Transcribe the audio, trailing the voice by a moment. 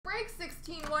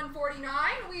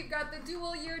16/149. We've got the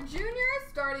dual year juniors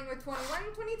starting with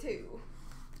 21-22.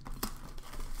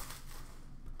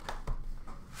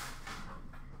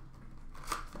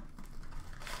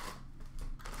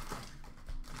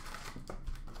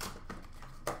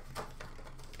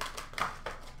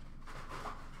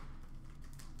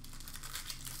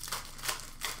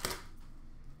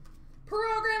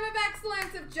 Program of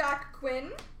Excellence of Jack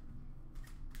Quinn.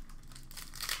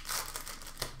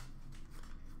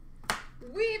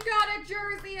 We've got a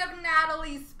jersey of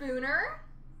Natalie Spooner.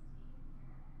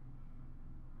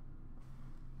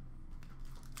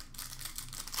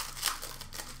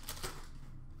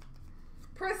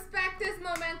 Prospectus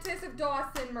Momentous of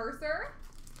Dawson Mercer.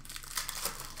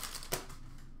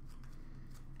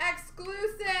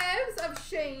 Exclusives of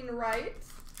Shane Wright.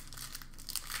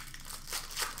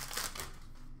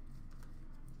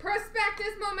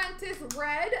 Prospectus Momentous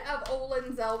Red of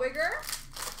Olin Zellweger.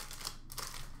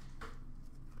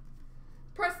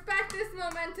 Prospectus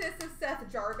Momentous of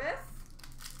Seth Jarvis.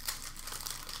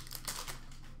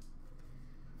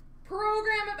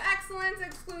 Program of Excellence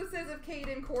Exclusives of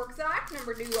Caden Korczak,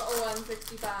 number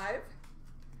 2/165.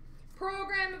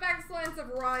 Program of Excellence of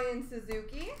Ryan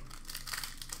Suzuki.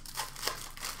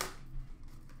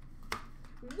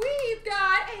 We've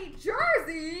got a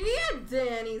jersey of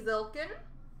Danny Zilkin.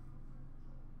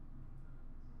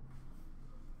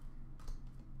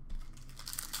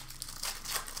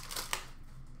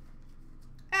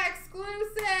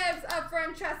 Exclusives of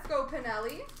Francesco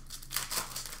Pinelli.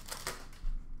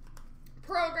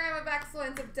 Program of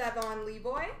Excellence of Devon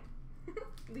Levi.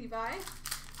 We've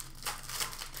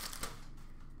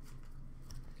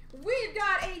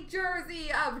got a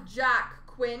jersey of Jack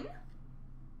Quinn.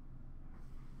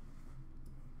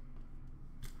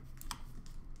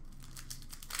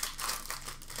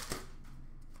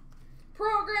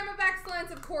 Program of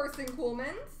Excellence of Corson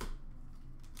Coolmans.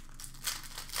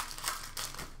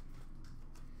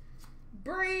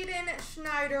 Braden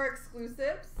Schneider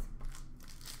exclusives.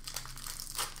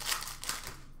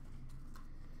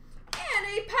 And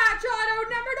a patch auto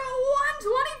number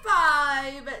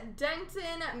 /125,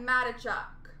 Denton Matichuk.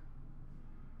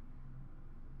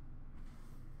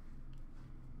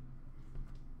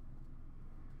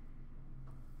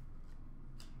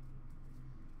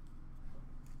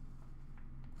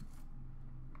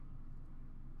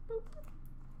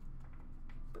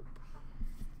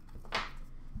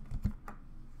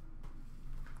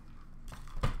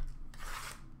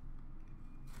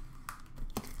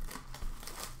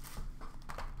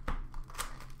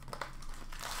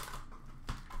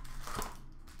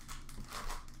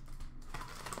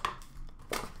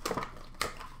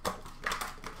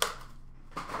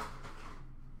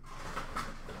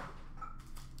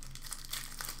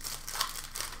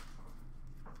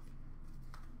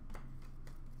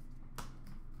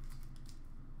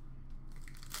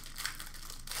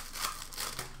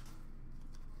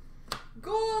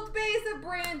 Gold base of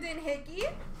Brandon Hickey.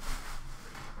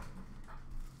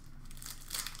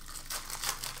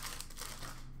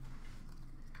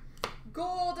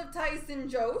 Gold of Tyson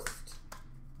Jost.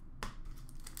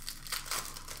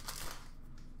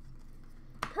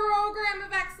 Program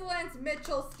of Excellence,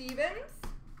 Mitchell Stevens.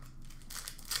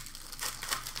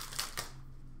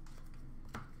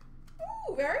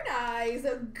 Ooh, very nice.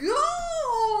 A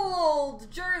gold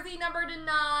jersey number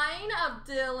 /9 of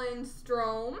Dylan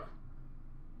Strome.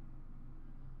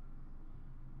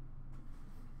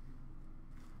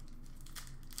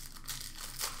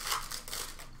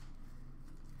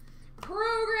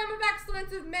 Program of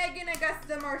Excellence of Megan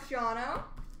Augusta Marciano.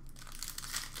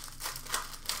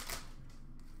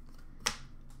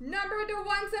 Number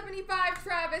 /175,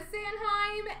 Travis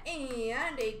Sanheim.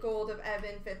 And a gold of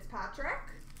Evan Fitzpatrick.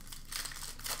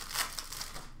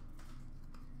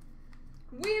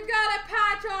 We've got a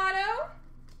patch auto.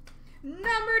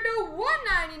 Number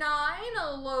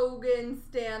 /199, Logan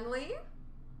Stanley.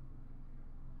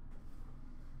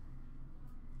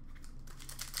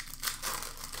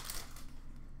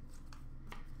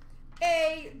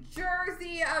 A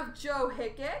jersey of Joe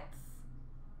Hicketts.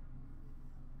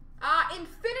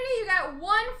 Infinity, you got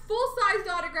one full-sized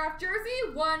autographed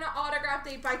jersey, one autographed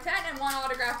 8x10, and one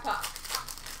autographed puck.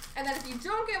 And then if you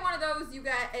don't get one of those, you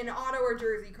get an auto or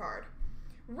jersey card.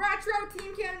 Retro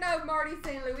Team Canada of Marty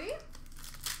St. Louis.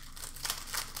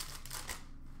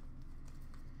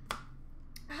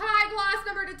 High gloss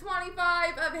number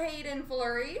 /25 of Hayden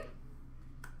Fleury.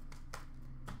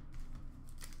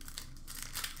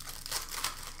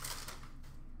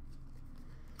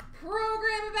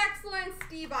 Program of Excellence,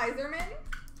 Steve Yzerman.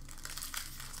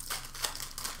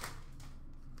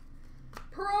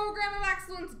 Program of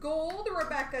Excellence Gold,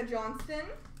 Rebecca Johnston.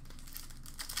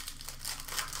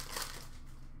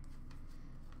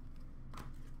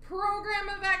 Program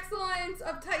of Excellence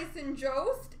of Tyson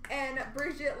Jost and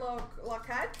Brigitte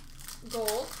Lacquette,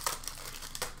 gold.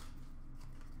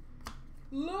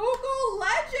 Local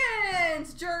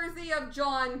Legends jersey of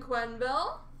John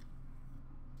Quenville.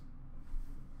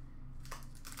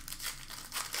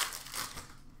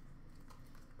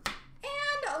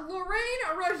 And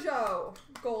Lorraine Rougeau,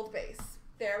 gold base.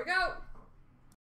 There we go.